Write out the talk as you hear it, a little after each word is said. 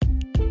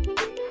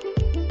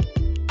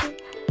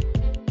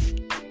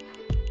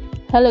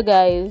Hello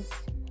guys,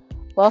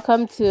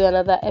 welcome to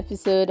another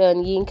episode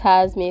on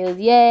Yinka's Meals.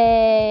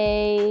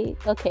 Yay!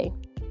 Okay,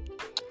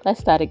 let's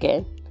start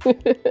again.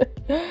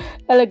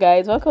 Hello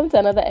guys, welcome to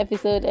another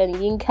episode on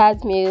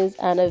Yinka's Meals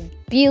and a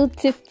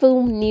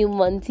beautiful new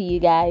month to you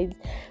guys.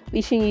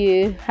 Wishing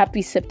you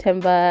happy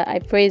September. I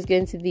pray it's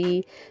going to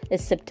be a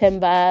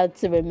September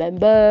to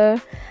remember.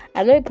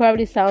 I know it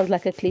probably sounds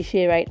like a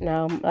cliche right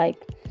now,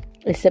 like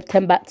a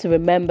September to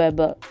remember,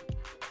 but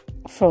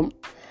from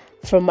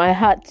my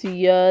heart to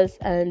yours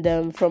and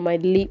from my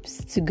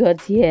lips to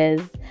God's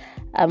ears,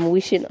 I'm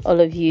wishing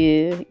all of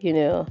you,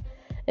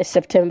 a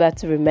September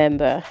to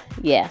remember.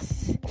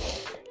 Yes.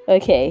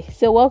 Okay,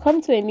 so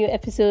welcome to a new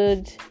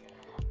episode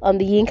on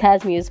the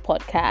Yinka's Muse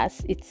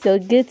podcast. It's so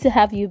good to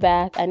have you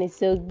back, and it's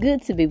so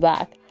good to be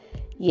back.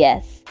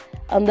 Yes.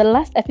 On the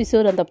last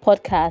episode on the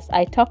podcast,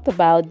 I talked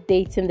about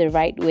dating the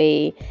right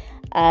way,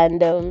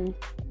 and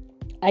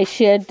I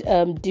shared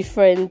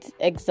different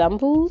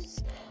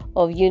examples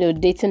of,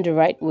 dating the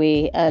right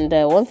way. And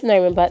one thing I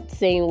remember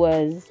saying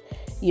was,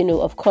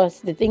 of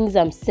course, the things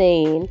I'm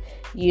saying,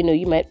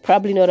 you might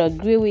probably not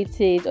agree with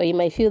it, or you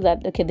might feel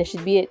that, okay, there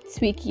should be a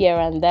tweak here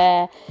and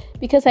there,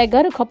 because I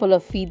got a couple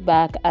of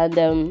feedback,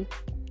 and,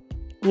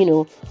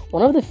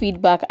 one of the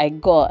feedback I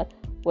got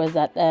was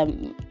that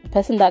the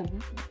person that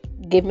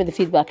gave me the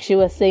feedback, she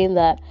was saying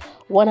that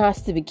one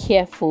has to be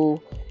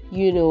careful,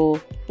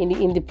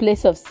 in the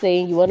place of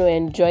saying you want to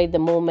enjoy the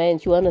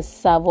moment, you want to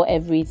savor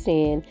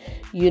everything,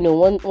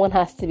 one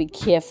has to be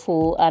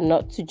careful and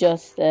not to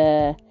just,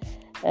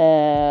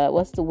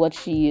 what's the word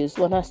she used?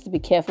 One has to be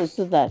careful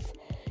so that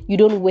you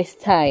don't waste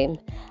time.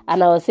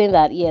 And I was saying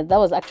that, that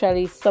was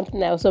actually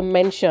something I also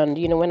mentioned,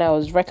 when I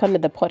was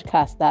recording the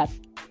podcast, that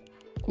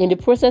in the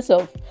process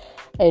of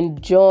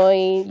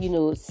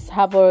enjoying,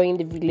 savoring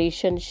the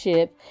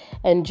relationship,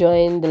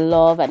 enjoying the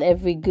love and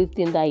every good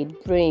thing that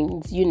it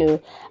brings,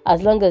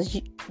 as long as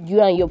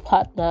you and your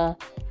partner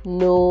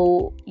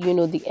know,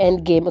 the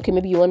end game. Okay,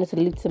 maybe you want it to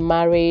lead to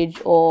marriage,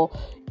 or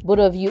both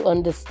of you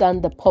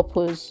understand the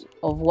purpose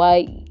of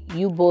why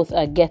you both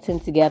are getting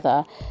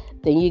together,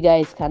 then you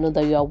guys can know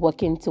that you are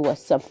working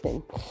towards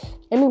something.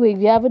 Anyway, if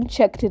you haven't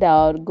checked it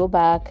out, go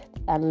back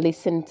and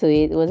listen to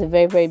it. It was a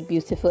very, very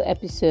beautiful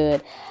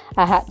episode.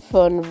 I had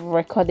fun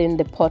recording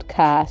the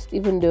podcast,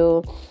 even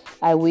though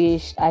I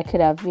wished I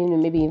could have,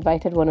 maybe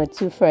invited one or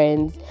two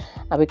friends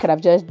and we could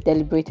have just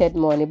deliberated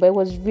more on it. But it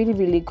was really,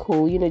 really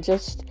cool,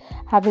 just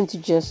having to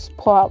just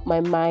pour out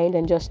my mind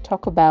and just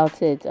talk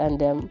about it,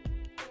 and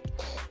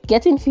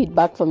getting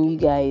feedback from you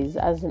guys.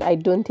 As in, I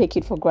don't take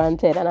it for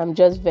granted, and I'm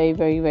just very,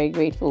 very, very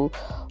grateful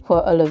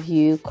for all of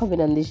you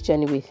coming on this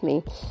journey with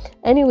me.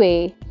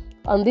 Anyway,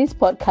 on this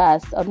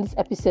podcast, on this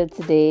episode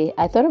today,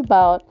 I thought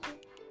about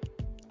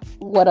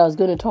what I was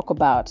going to talk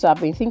about. So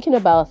I've been thinking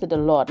about it a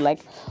lot.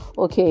 Like,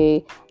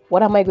 okay,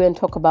 what am I going to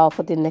talk about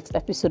for the next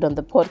episode on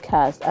the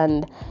podcast?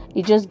 And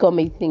it just got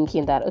me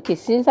thinking that, okay,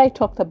 since I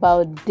talked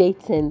about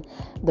dating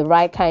the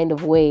right kind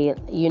of way,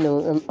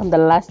 on the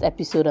last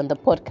episode on the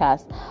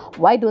podcast,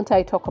 why don't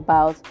I talk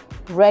about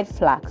red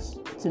flags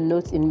to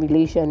note in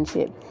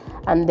relationship?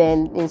 And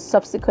then in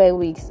subsequent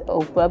weeks,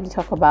 I'll probably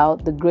talk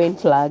about the green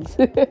flags.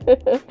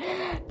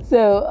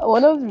 So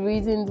one of the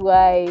reasons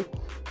why,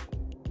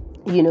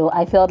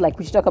 I felt like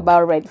we should talk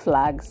about red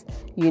flags,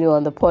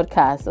 on the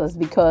podcast was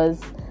because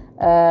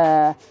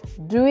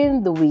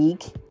during the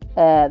week,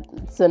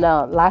 so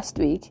now last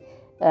week,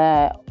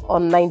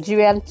 on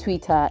Nigerian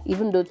Twitter,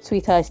 even though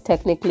Twitter is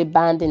technically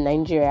banned in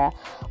Nigeria,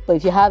 but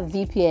if you have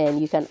VPN,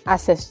 you can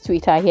access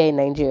Twitter here in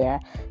Nigeria.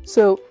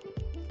 So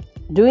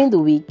during the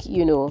week,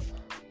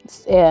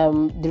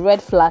 the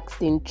red flags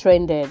thing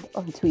trended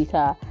on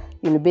Twitter,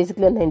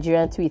 basically on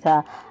Nigerian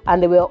Twitter,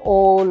 and there were a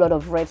whole lot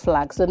of red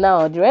flags. So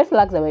now the red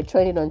flags that were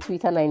trending on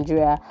Twitter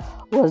Nigeria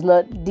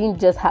didn't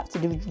just have to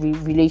do with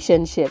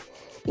relationship.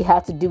 It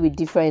had to do with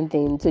different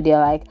things. So they're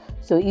like,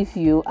 so if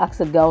you ask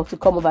a girl to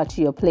come over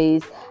to your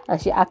place and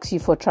she asks you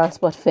for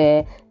transport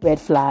fare, red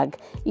flag.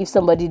 If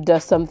somebody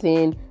does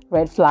something,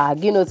 red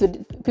flag. So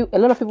a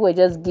lot of people were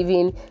just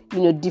giving,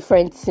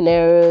 different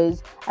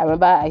scenarios. I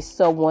remember I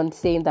saw one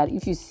saying that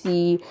if you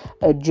see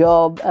a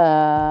job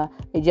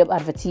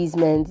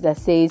advertisement that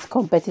says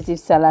competitive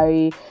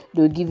salary,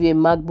 they'll give you a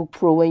MacBook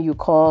Pro when you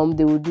come,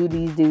 they will do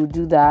this, they will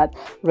do that,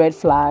 red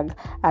flag.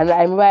 And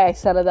I remember I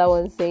saw another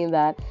one saying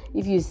that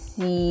if you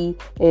see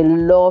a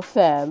law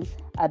firm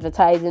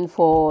advertising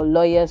for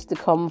lawyers to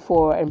come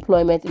for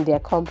employment in their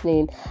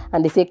company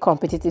and they say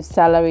competitive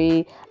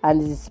salary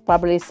and it's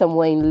probably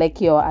somewhere in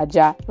Lekki or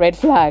Aja, red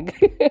flag.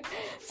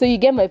 So you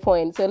get my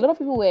point. So a lot of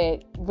people were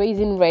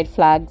raising red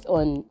flags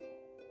on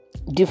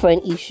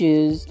different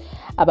issues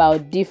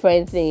about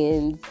different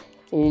things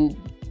in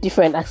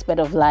different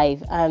aspects of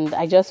life, and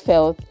I just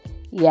felt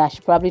I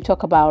should probably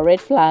talk about red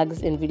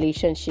flags in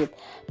relationship,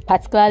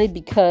 particularly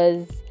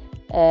because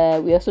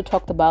we also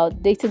talked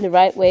about dating the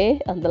right way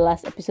on the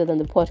last episode on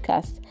the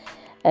podcast.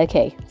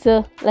 Okay,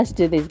 so let's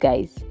do this,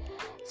 guys.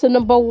 So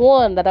number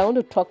one that I want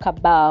to talk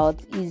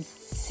about is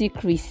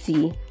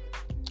secrecy.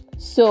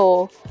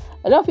 So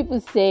a lot of people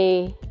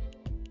say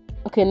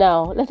Okay,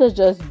 now let us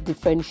just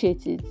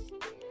differentiate it.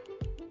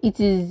 It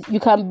is, you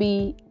can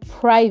be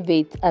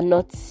private and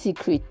not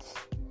secret.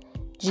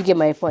 Do you get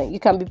my point? You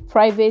can be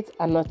private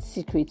and not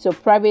secret. So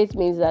private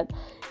means that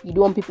you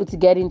don't want people to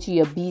get into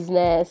your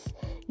business.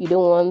 You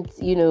don't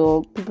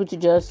want, people to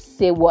just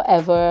say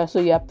whatever. So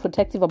you are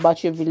protective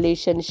about your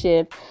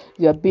relationship.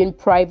 You are being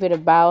private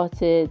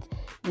about it.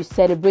 You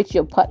celebrate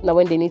your partner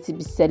when they need to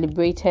be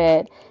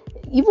celebrated.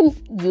 Even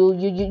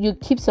you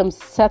keep some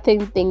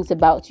certain things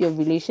about your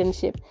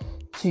relationship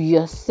to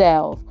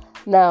yourself.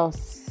 Now,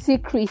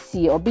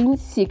 secrecy or being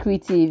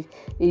secretive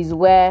is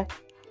where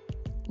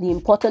the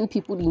important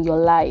people in your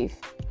life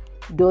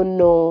don't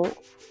know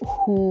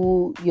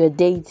who you're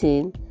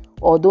dating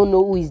or don't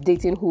know who is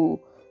dating who.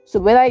 So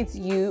whether it's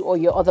you or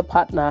your other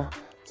partner,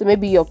 so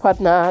maybe your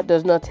partner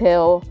does not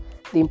tell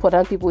the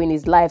important people in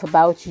his life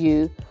about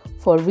you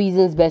for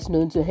reasons best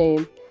known to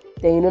him,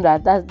 then you know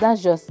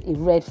that's just a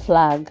red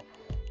flag.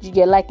 You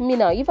get, like me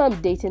now, if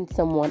I'm dating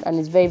someone and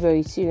it's very,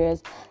 very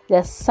serious,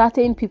 there's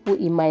certain people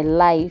in my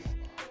life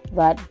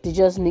that they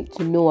just need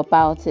to know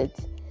about it,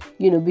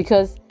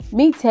 because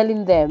me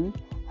telling them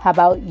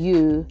about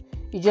you,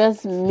 it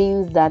just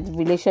means that the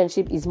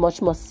relationship is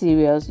much more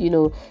serious.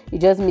 It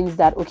just means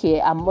that,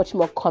 okay, I'm much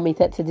more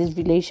committed to this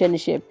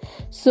relationship.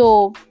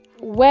 So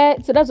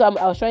that's what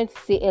I was trying to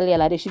say earlier,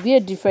 like there should be a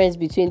difference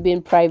between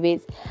being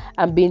private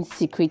and being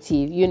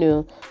secretive,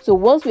 So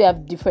once we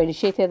have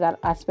differentiated that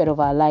aspect of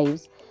our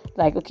lives,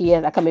 like, okay,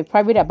 yes, I can be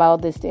private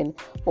about this thing,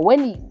 but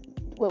when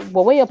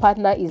your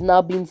partner is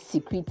now being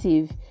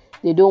secretive,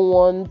 they don't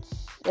want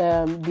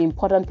the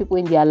important people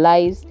in their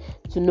lives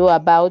to know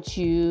about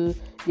you.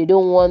 They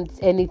don't want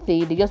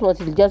anything. They just want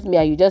to just me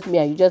and you, just me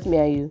and you, just me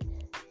and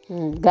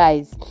you.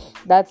 Guys,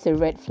 that's a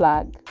red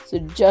flag. So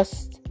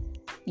just,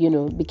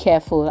 be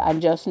careful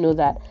and just know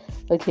that,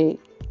 okay,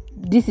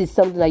 this is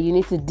something that you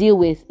need to deal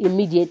with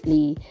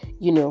immediately,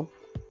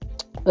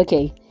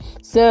 Okay,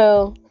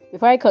 so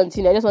before I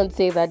continue, I just want to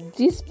say that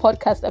this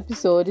podcast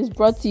episode is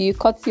brought to you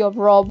courtesy of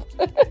Rob.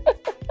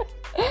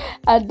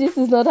 And this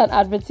is not an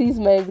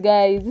advertisement,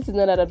 guys. This is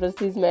not an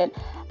advertisement.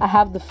 I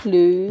have the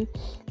flu,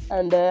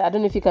 and I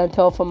don't know if you can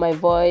tell from my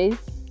voice.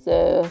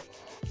 So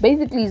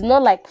basically, it's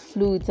not like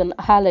flu, it's an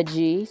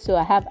allergy. So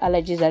I have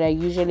allergies that I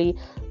usually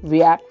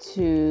react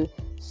to.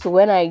 So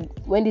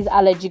when this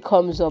allergy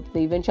comes up,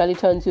 they eventually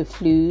turn to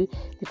flu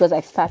because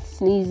I start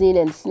sneezing.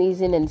 And so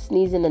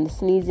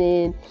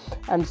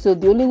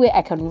the only way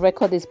I can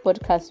record this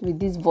podcast with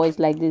this voice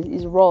like this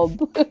is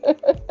Rob.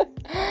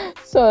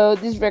 So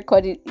this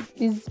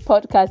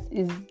podcast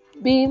is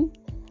being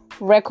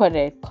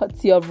recorded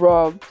courtesy of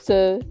Rob.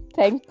 So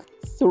thanks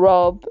to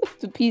Rob,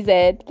 to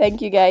PZ.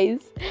 Thank you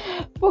guys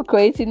for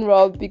creating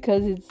Rob,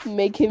 because it's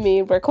making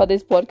me record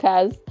this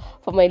podcast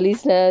for my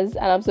listeners,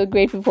 and I'm so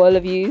grateful for all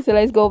of you. So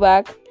let's go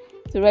back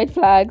to red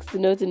flags to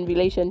note in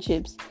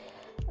relationships.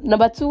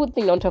 Number 2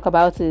 thing I want to talk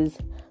about is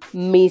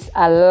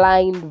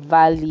misaligned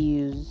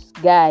values.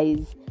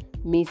 Guys,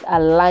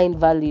 misaligned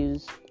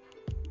values.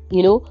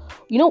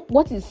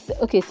 What is,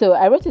 okay, so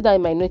I wrote it down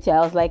in my notes here.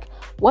 I was like,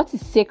 what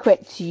is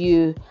sacred to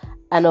you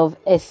and of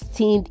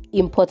esteemed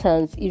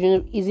importance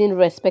isn't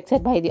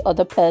respected by the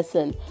other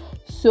person?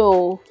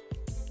 So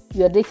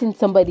you're dating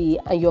somebody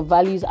and your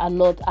values are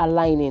not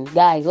aligning.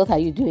 Guys, what are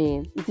you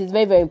doing? It is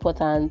very, very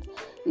important.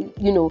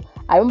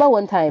 I remember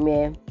one time,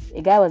 a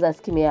guy was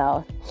asking me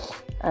out,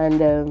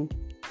 and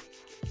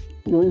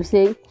you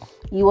say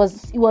he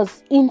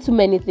was into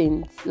many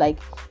things. Like,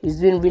 he's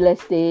doing real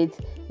estate,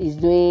 he's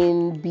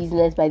doing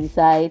business by the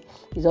side,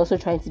 he's also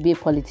trying to be a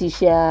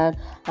politician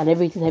and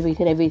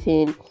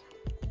everything.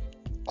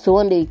 So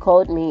one day he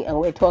called me and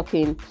we're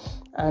talking,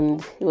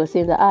 and he was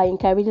saying that, I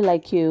really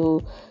like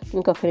you, I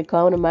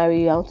want to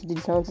marry you, I want to do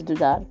this, I want to do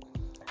that.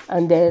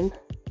 And then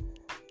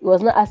he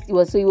was not asked,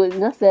 that's when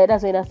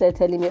he started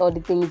telling me all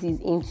the things he's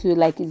into,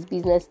 like his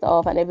business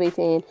stuff and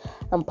everything,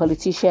 and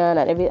politician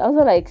and everything. I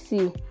was like,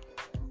 see,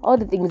 all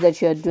the things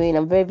that you're doing,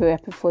 I'm very, very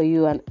happy for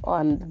you and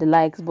the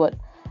likes, but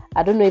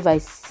I don't know if I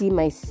see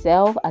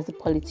myself as a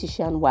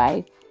politician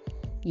wife.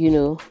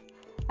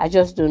 I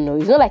just don't know.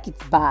 It's not like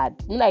it's bad.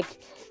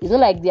 It's not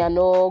like there are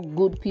no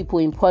good people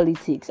in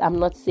politics. I'm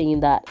not saying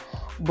that.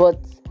 But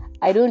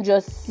I don't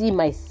just see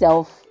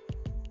myself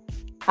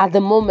at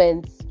the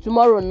moment.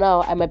 Tomorrow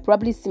now, I might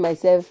probably see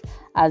myself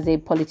as a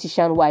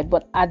politician wife.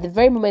 But at the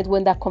very moment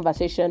when that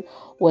conversation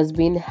was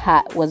being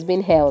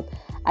held,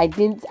 I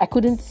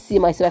couldn't see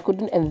myself. I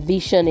couldn't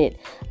envision it.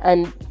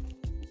 And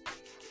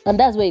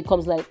that's where it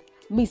comes, like,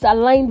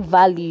 misaligned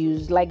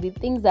values, like the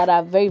things that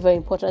are very, very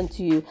important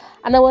to you.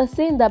 And I was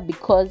saying that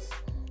because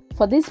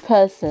for this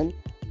person,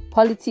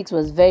 politics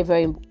was very,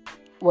 very,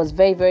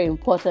 very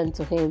important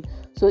to him.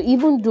 So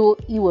even though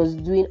he was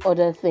doing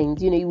other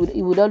things, he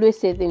would always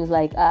say things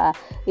like,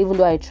 even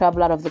though I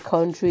travel out of the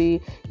country,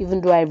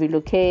 even though I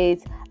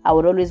relocate, I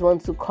would always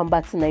want to come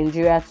back to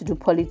Nigeria to do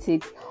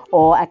politics,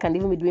 or I can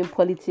even be doing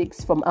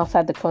politics from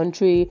outside the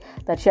country.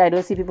 That I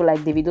don't see people like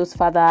Davido's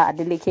father,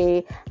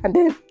 Adeleke, and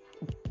then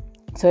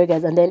Sorry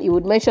guys, and then it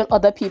would mention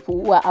other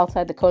people who are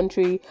outside the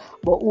country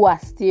but who are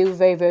still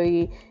very,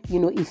 very,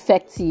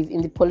 effective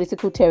in the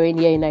political terrain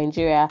here in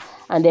Nigeria,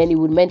 and then it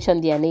would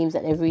mention their names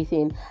and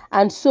everything.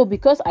 And so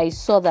because I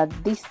saw that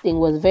this thing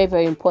was very,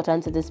 very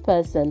important to this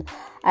person,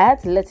 I had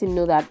to let him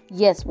know that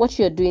yes, what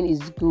you're doing is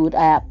good,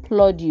 I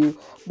applaud you,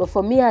 but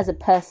for me as a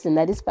person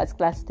at this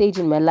particular stage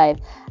in my life,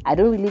 I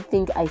don't really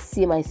think I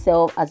see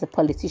myself as a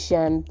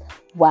politician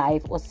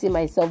wife or see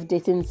myself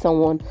dating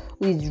someone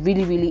who is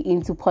really, really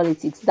into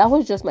politics. That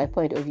was just my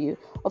point of view.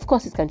 Of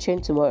course it can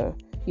change tomorrow,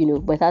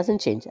 but it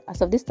hasn't changed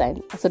as of this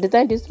time, as of the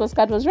time this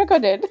postcard was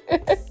recorded.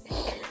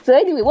 So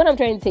anyway, what I'm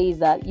trying to say is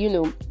that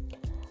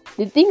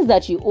the things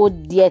that you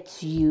hold dear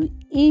to you,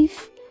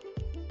 if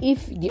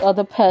the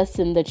other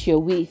person that you're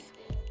with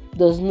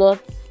does not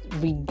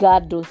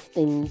regard those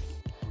things,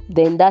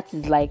 then that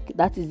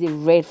is a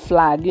red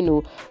flag.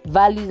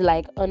 Values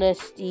like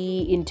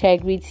honesty,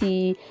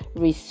 integrity,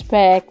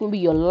 respect, maybe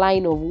your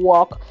line of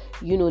work,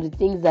 the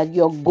things that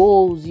your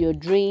goals, your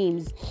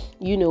dreams,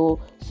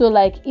 so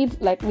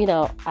if me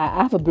now, I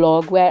have a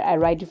blog where I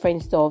write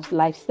different stuff,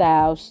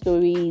 lifestyle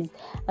stories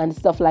and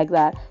stuff like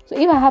that. So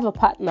if I have a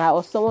partner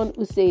or someone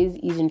who says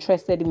he's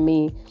interested in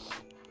me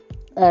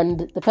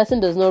and the person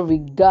does not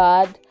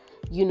regard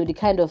the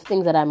kind of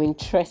things that I'm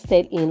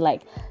interested in,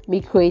 like me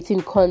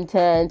creating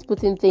content,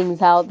 putting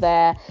things out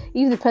there,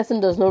 if the person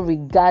does not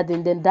regard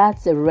them, then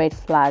that's a red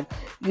flag.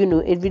 A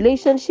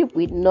relationship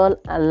with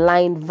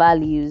non-aligned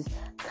values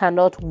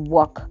cannot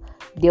work.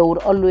 There would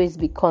always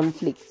be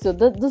conflict. So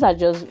those are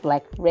just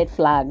like red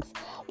flags.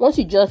 Once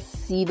you just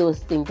see those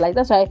things,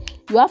 that's why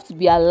you have to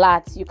be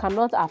alert. You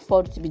cannot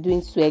afford to be doing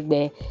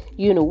swagbe,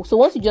 So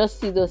once you just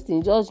see those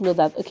things, just know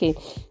that okay,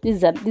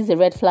 this is a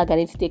red flag I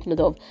need to take note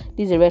of.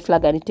 This is a red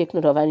flag I need to take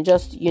note of, and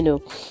just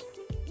do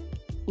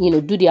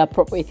the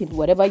appropriate thing,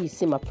 whatever you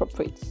seem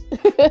appropriate.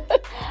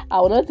 I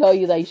will not tell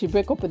you that you should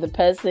break up with the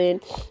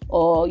person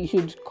or you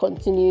should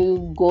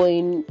continue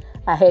going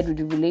ahead with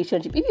the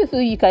relationship. If you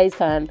feel you guys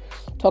can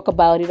talk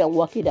about it and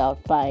work it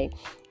out, fine.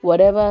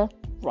 Whatever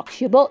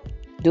rocks your boat,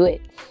 do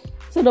it.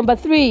 So number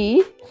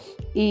 3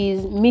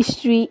 is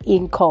mystery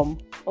income.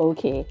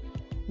 Okay,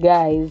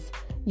 guys,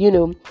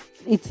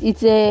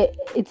 it's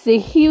a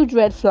huge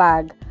red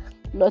flag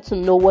not to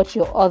know what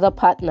your other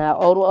partner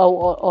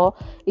or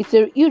it's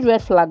a huge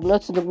red flag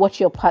not to know what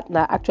your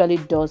partner actually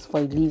does for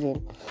a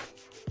living.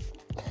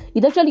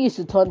 It actually used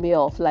to turn me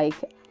off.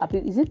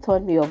 Is it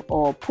turn me off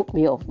or put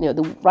me off?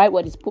 The right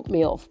word is put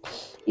me off.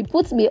 It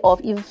puts me off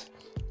if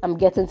I'm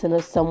getting to know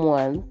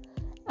someone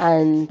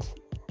and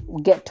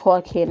we get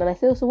talking and I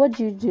say, so what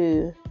do you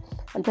do?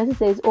 And the person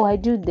says, I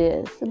do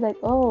this. I'm like,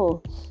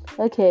 oh,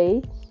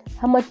 okay.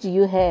 How much do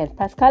you earn?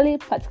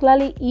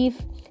 Particularly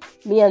if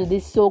me and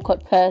this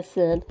so-called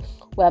person,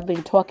 we have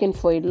been talking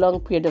for a long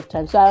period of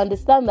time. So I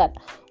understand that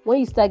when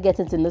you start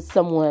getting to know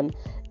someone,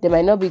 they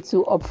might not be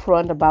too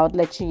upfront about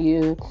letting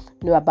you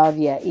know about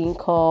their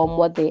income,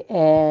 what they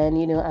earn,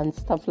 and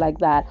stuff like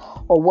that,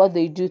 or what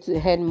they do to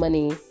earn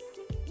money,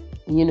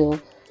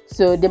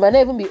 So they might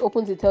not even be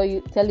open to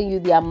telling you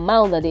the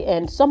amount that they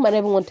earn. Some might not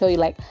even want to tell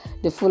you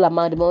the full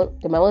amount.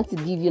 They might want to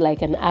give you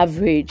an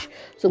average.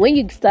 So when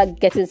you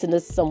start getting to know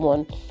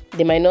someone,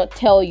 they might not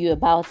tell you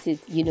about it,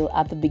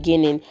 at the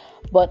beginning.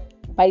 But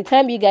by the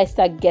time you guys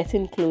start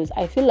getting close,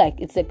 I feel like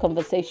it's a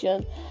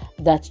conversation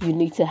that you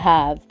need to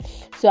have.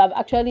 So I've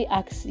actually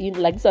asked,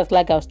 this was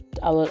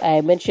I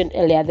mentioned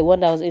earlier, the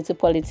one that was into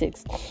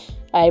politics.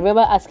 I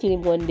remember asking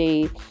him one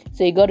day,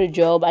 so he got a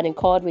job and he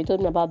called me, told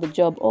me about the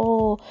job.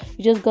 Oh,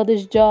 you just got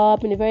this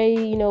job in a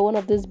very, one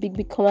of those big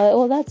companies.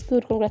 Oh, that's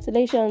good.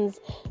 Congratulations.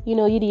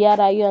 Yada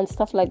yada, and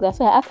stuff like that.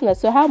 So I asked him,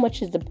 so how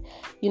much is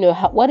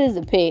what is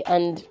the pay?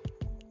 And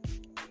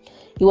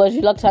he was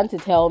reluctant to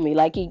tell me.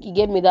 He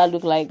gave me that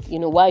look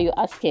why are you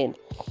asking?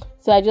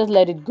 So I just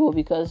let it go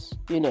because,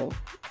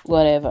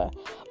 whatever.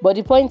 But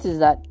the point is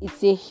that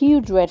it's a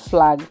huge red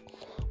flag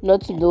not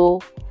to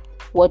know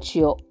what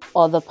your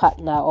other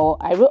partner, or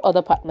I wrote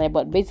other partner,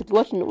 but basically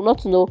not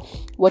to know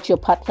what your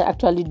partner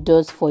actually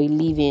does for a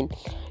living.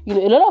 A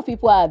lot of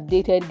people have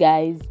dated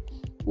guys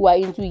who are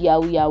into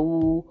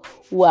yahoo,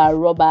 who are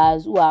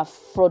robbers, who are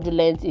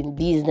fraudulent in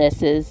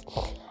businesses,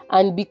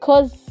 and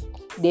because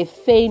they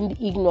feigned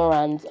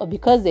ignorance or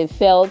because they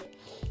felt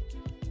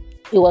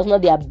it was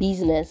not their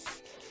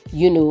business,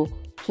 to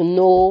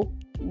know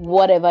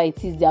whatever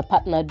it is their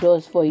partner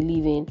does for a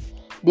living,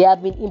 they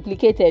have been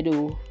implicated.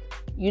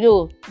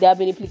 They have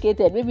been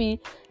implicated. Maybe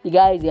the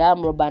guy is a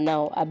armed robber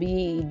now.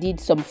 He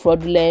did some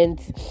fraudulent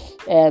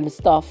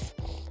stuff,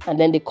 and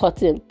then they caught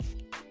him.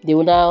 They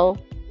will now,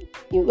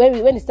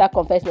 when he start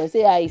confessing, they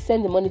say, he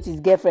sent the money to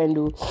his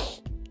girlfriend.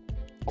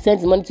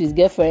 Sent his money to his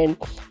girlfriend,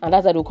 and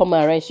that's how they'll come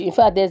and arrest you. In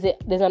fact, there's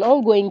an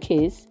ongoing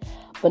case,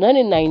 but not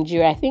in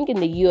Nigeria. I think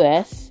in the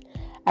US.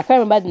 I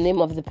can't remember the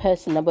name of the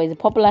person, but it's a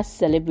popular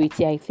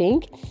celebrity. I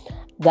think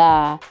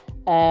that.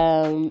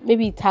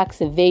 Maybe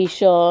tax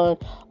evasion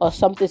or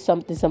something. She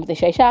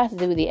has to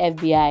do with the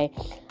FBI.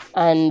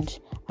 And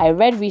I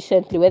read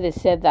recently where they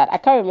said that, I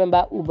can't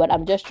remember who, but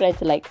I'm just trying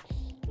to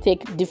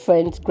take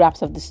different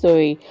grabs of the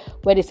story,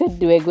 where they said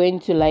they were going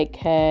to like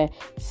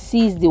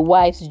seize the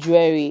wife's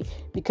jewelry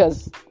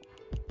because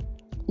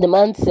the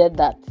man said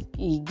that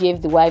he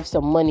gave the wife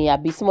some money.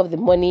 Some of the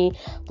money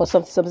for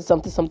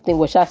something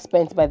was just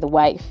spent by the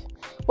wife.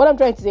 What I'm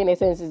trying to say in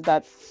essence is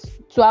that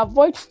to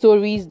avoid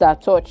stories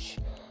that touch,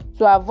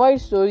 to avoid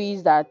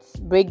stories that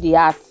break the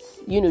heart,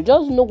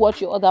 just know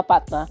what your other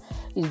partner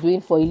is doing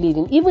for a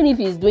living. Even if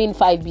he's doing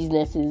 5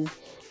 businesses,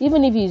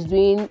 even if he's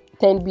doing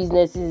 10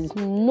 businesses,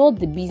 know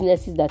the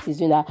businesses that he's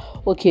doing.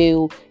 Okay,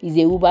 he's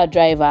a Uber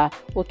driver.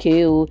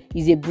 Okay,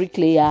 he's a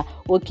bricklayer.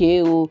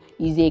 Okay,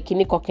 he's a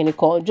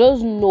kiniko.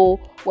 Just know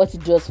what he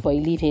does for a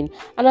living,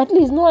 and at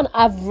least know an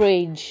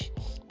average.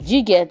 Do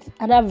you get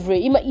an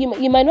average? He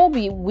might not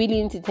be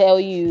willing to tell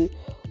you,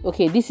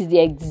 okay, this is the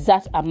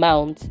exact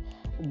amount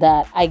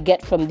that I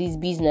get from these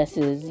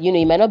businesses.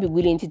 He might not be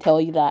willing to tell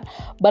you that,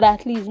 but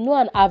at least know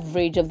an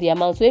average of the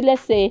amount. So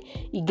let's say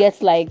he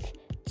gets like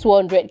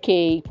 200k,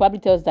 he probably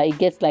tells that he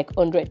gets like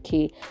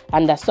 100k,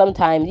 and that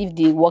sometimes if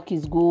the work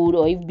is good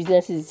or if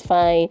business is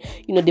fine,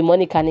 the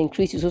money can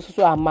increase to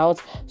so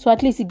amount. So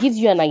at least it gives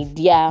you an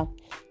idea.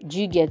 Do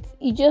you get?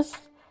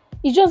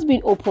 It's just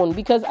being open,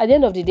 because at the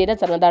end of the day,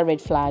 that's another red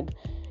flag.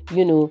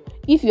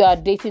 If you are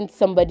dating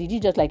somebody,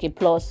 it's just like a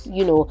plus, and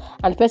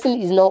the person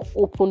is not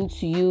open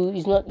to you,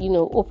 is not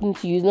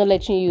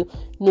letting you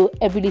know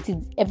every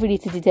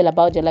little detail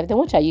about your life, then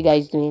what are you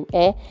guys doing?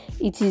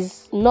 It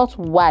is not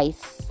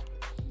wise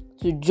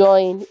to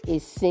join a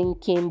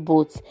sinking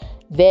boat.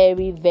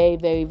 Very, very,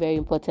 very, very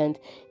important.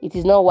 It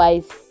is not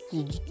wise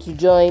to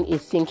join a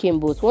sinking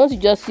boat. Once you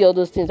just see all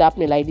those things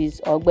happening like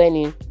this, or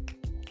burning,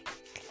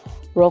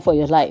 run for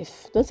your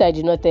life. Don't say I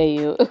did not tell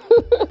you.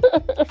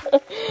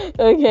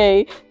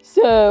 Okay,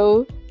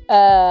 so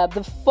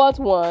the fourth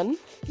one,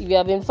 if you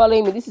have been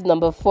following me, this is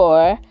number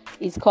 4.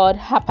 It's called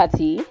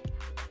apathy.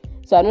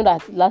 So I know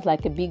that's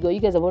like a big one.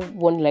 You guys are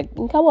wondering, like,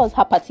 what's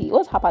apathy?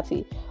 What's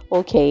apathy?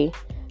 Okay,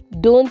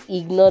 don't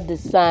ignore the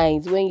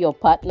signs when your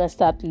partner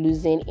starts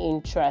losing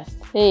interest.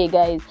 Hey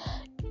guys,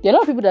 there are a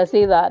lot of people that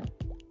say that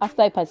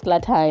after a particular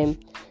time,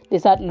 they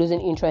start losing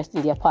interest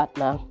in their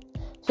partner.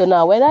 So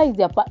now, whether it's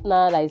their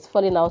partner that is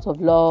falling out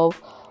of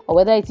love, or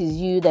whether it is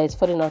you that is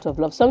falling out of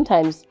love,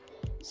 sometimes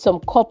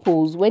some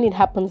couples, when it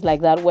happens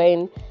like that,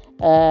 when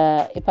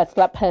a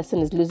particular person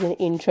is losing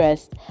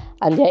interest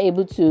and they're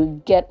able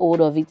to get hold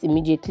of it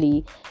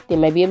immediately, they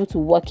might be able to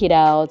work it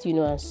out,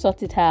 and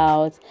sort it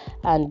out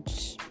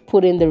and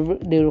put in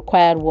the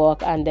required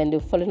work, and then they'll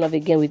fall in love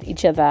again with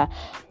each other.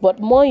 But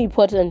more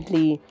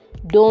importantly,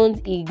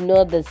 don't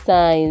ignore the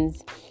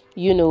signs.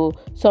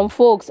 Some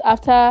folks,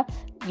 after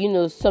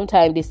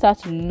sometimes they start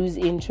to lose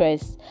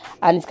interest,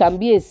 and it can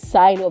be a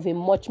sign of a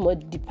much more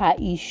deeper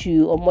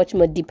issue or much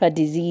more deeper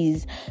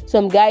disease.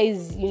 Some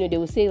guys, they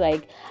will say,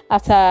 like,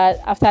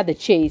 after the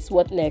chase,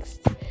 what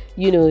next?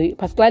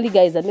 Particularly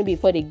guys that maybe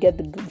before they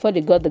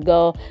got the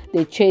girl,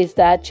 they chase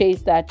that,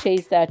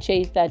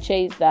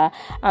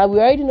 and we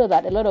already know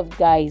that a lot of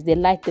guys, they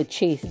like the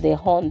chase, they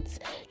hunt,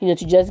 to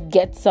just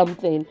get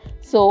something.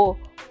 So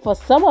for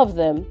some of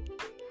them,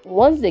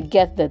 once they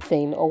get the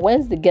thing, or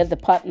once they get the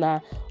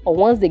partner, or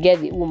once they get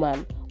the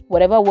woman,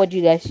 whatever word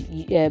you guys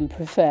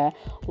prefer,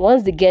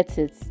 once they get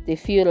it, they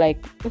feel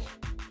like,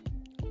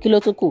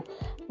 kilotoku,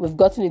 we've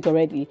gotten it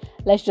already.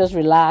 Let's just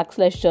relax.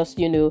 Let's just,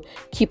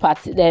 keep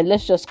at it. Then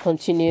let's just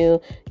continue,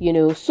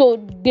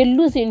 So they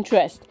lose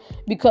interest,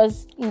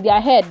 because in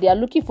their head, they are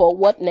looking for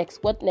what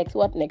next? What next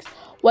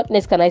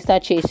can I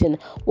start chasing?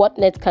 What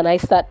next can I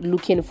start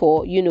looking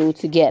for,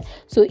 to get?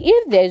 So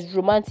if there's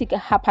romantic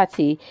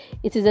apathy,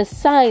 it is a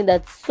sign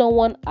that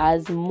someone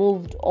has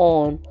moved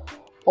on,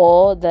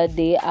 or that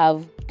they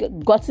have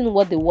gotten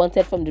what they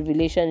wanted from the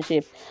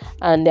relationship,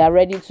 and they are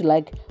ready to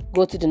like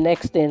go to the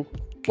next thing.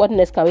 What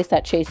next can we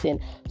start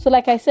chasing? So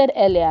like I said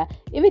earlier,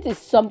 if it is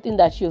something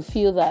that you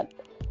feel that,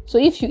 so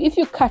if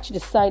you catch the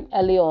sign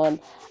early on,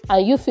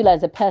 and you feel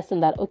as a person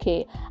that,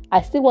 okay,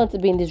 I still want to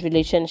be in this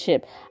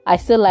relationship, I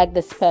still like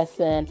this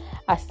person,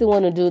 I still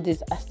want to do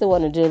this, I still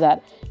want to do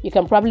that, you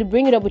can probably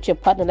bring it up with your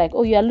partner, like,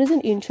 oh, you are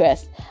losing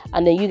interest,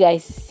 and then you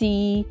guys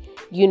see,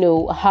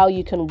 how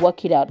you can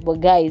work it out.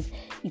 But guys,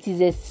 it is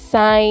a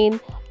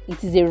sign,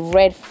 it is a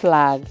red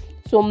flag.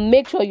 So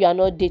make sure you are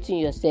not dating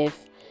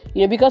yourself,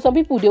 because some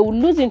people, they will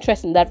lose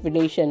interest in that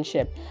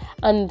relationship,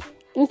 and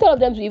instead of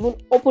them to even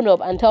open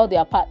up and tell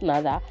their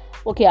partner that,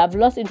 okay, I've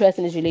lost interest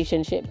in this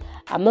relationship,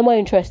 I'm no more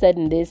interested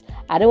in this,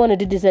 I don't want to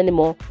do this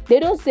anymore, they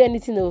don't say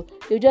anything.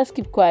 They'll just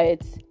keep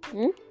quiet.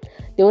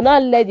 They will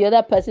not let the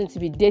other person to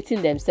be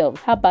dating themselves.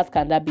 How bad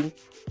can that be?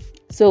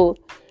 So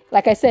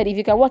like I said, if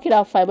you can work it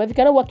out, fine. But if you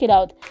cannot work it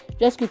out,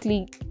 just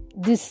quickly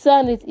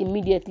discern it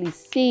immediately,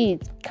 see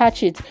it,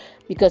 catch it,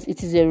 because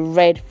it is a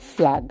red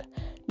flag.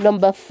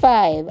 Number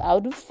 5,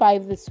 I'll do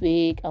 5 this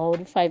week, I'll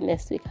do 5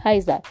 next week. How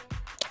is that?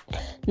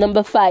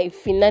 Number 5,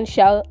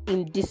 financial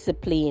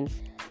indiscipline.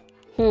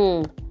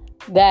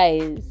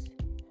 Guys,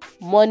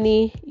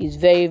 money is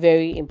very,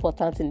 very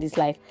important in this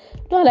life.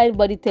 Don't let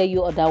anybody tell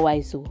you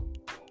otherwise.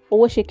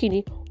 Owo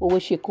shekini, owo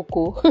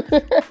shekoko.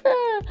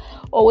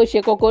 Always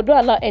share cocoa. Don't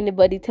allow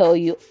anybody tell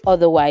you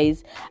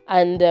otherwise.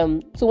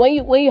 And so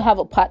when you have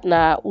a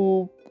partner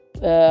who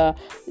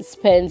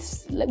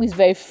spends, is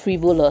very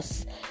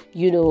frivolous,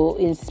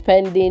 in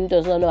spending,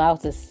 does not know how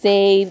to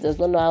save, does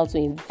not know how to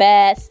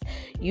invest,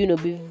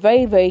 be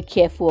very, very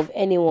careful of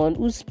anyone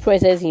whose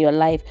presence in your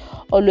life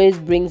always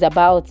brings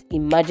about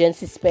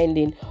emergency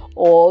spending,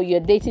 or you're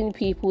dating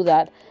people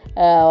that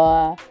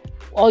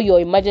all your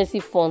emergency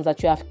funds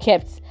that you have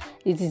kept,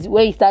 it is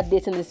where you start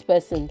dating this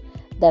person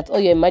that all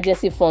your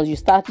emergency funds, you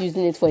start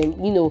using it for him.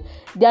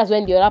 That's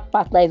when the other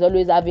partner is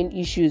always having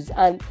issues,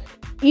 and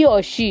he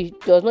or she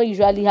does not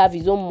usually have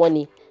his own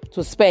money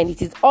to spend.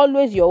 It is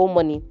always your own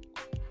money,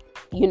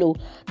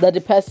 that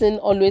the person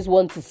always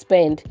wants to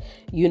spend.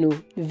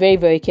 Very,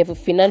 very careful.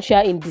 Financial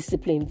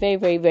indiscipline, very,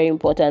 very, very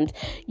important.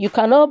 You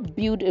cannot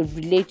build a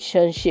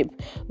relationship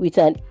with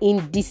an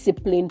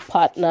indisciplined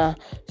partner.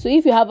 So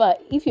if you have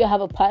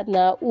a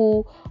partner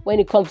who,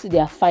 when it comes to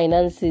their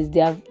finances,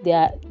 they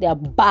are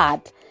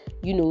bad,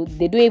 they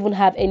don't even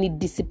have any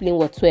discipline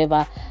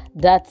whatsoever,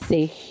 that's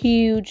a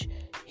huge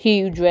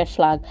red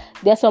flag.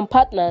 There are some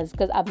partners,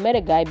 because I've met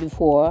a guy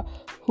before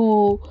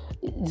who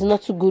is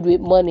not too good with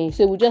money.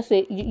 So we just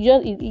say,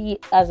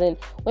 as in,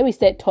 when we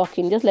start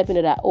talking, just let me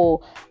know that,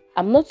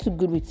 I'm not too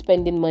good with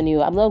spending money,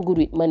 or I'm not good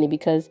with money,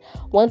 because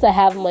once I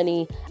have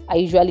money, I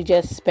usually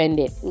just spend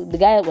it. The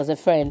guy was a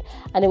friend,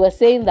 and he was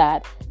saying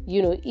that,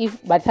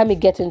 if by the time he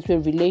gets into a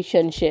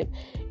relationship,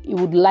 he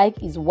would like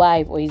his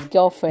wife or his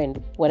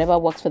girlfriend, whatever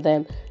works for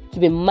them, to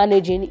be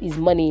managing his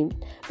money,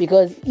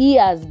 because he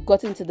has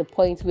gotten to the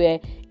point where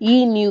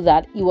he knew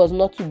that he was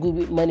not too good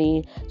with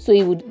money. So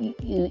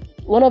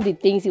one of the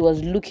things he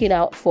was looking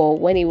out for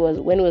when he was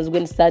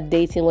going to start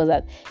dating was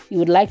that he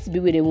would like to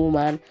be with a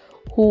woman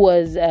who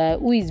is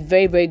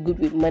very, very good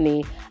with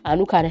money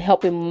and who can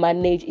help him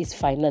manage his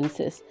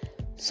finances.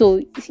 So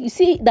you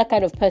see that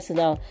kind of person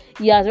now,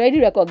 he has already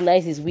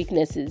recognized his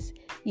weaknesses,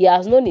 he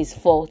has known his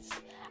faults,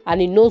 and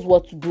he knows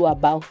what to do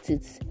about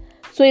it.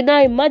 So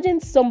now imagine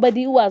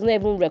somebody who has not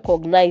even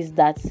recognized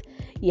that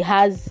he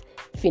has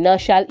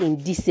financial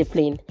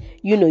indiscipline.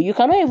 You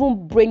cannot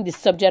even bring the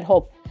subject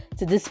up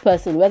to this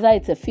person, whether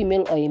it's a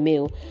female or a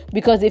male,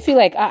 because they feel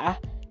like,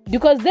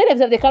 because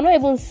they cannot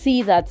even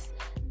see that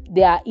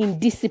they are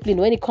indisciplined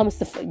when it comes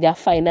to their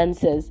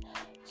finances.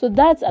 So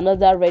that's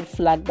another red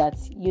flag that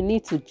you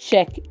need to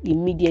check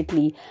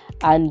immediately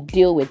and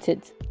deal with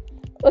it.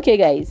 Okay,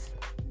 guys.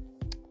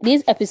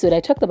 This episode, I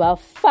talked about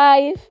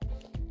five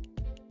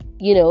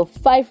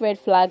red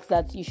flags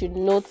that you should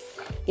note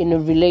in a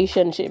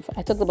relationship.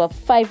 I talked about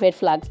 5 red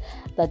flags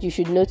that you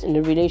should note in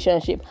a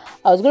relationship.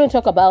 I was going to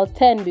talk about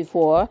 10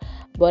 before,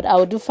 but I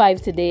will do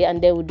 5 today,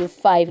 and then we'll do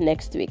 5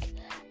 next week.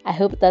 I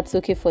hope that's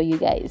okay for you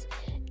guys.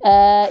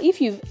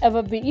 If you've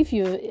ever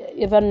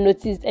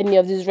noticed any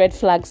of these red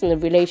flags in a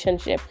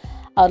relationship,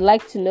 I would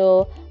like to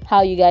know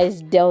how you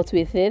guys dealt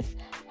with it,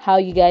 how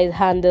you guys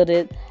handled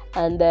it,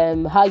 and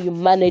how you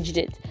managed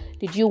it.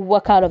 Did you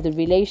work out of the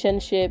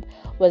relationship?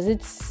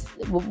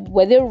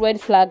 Were there red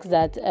flags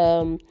that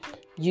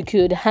you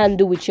could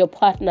handle with your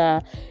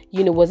partner?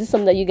 Was it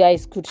something that you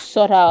guys could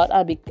sort out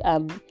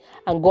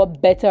and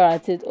got better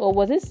at it? Or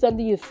was it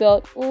something you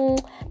felt,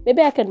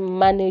 maybe I can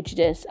manage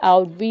this? I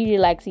would really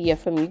like to hear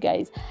from you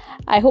guys.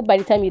 I hope by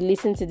the time you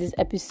listen to this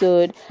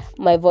episode,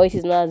 my voice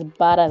is not as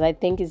bad as I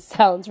think it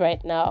sounds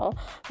right now,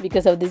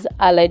 because of this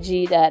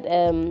allergy that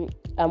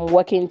I'm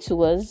working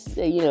towards,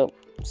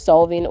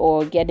 solving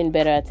or getting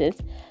better at it.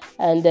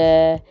 And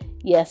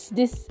yes,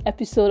 this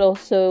episode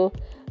also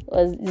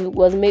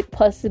was made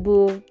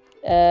possible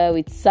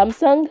with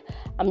Samsung.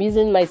 I'm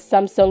using my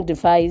Samsung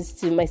device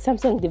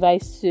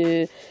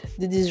to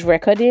do this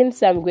recording,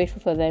 so I'm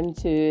grateful for them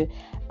too.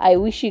 I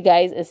wish you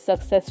guys a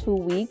successful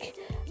week.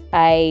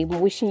 I'm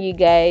wishing you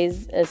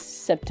guys a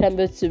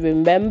September to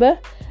remember.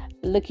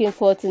 Looking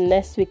forward to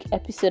next week's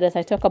episode as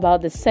I talk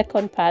about the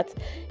second part,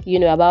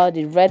 about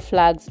the red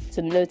flags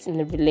to note in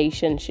a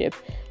relationship.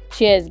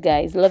 Cheers,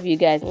 guys. Love you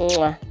guys.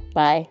 Mwah.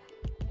 Bye.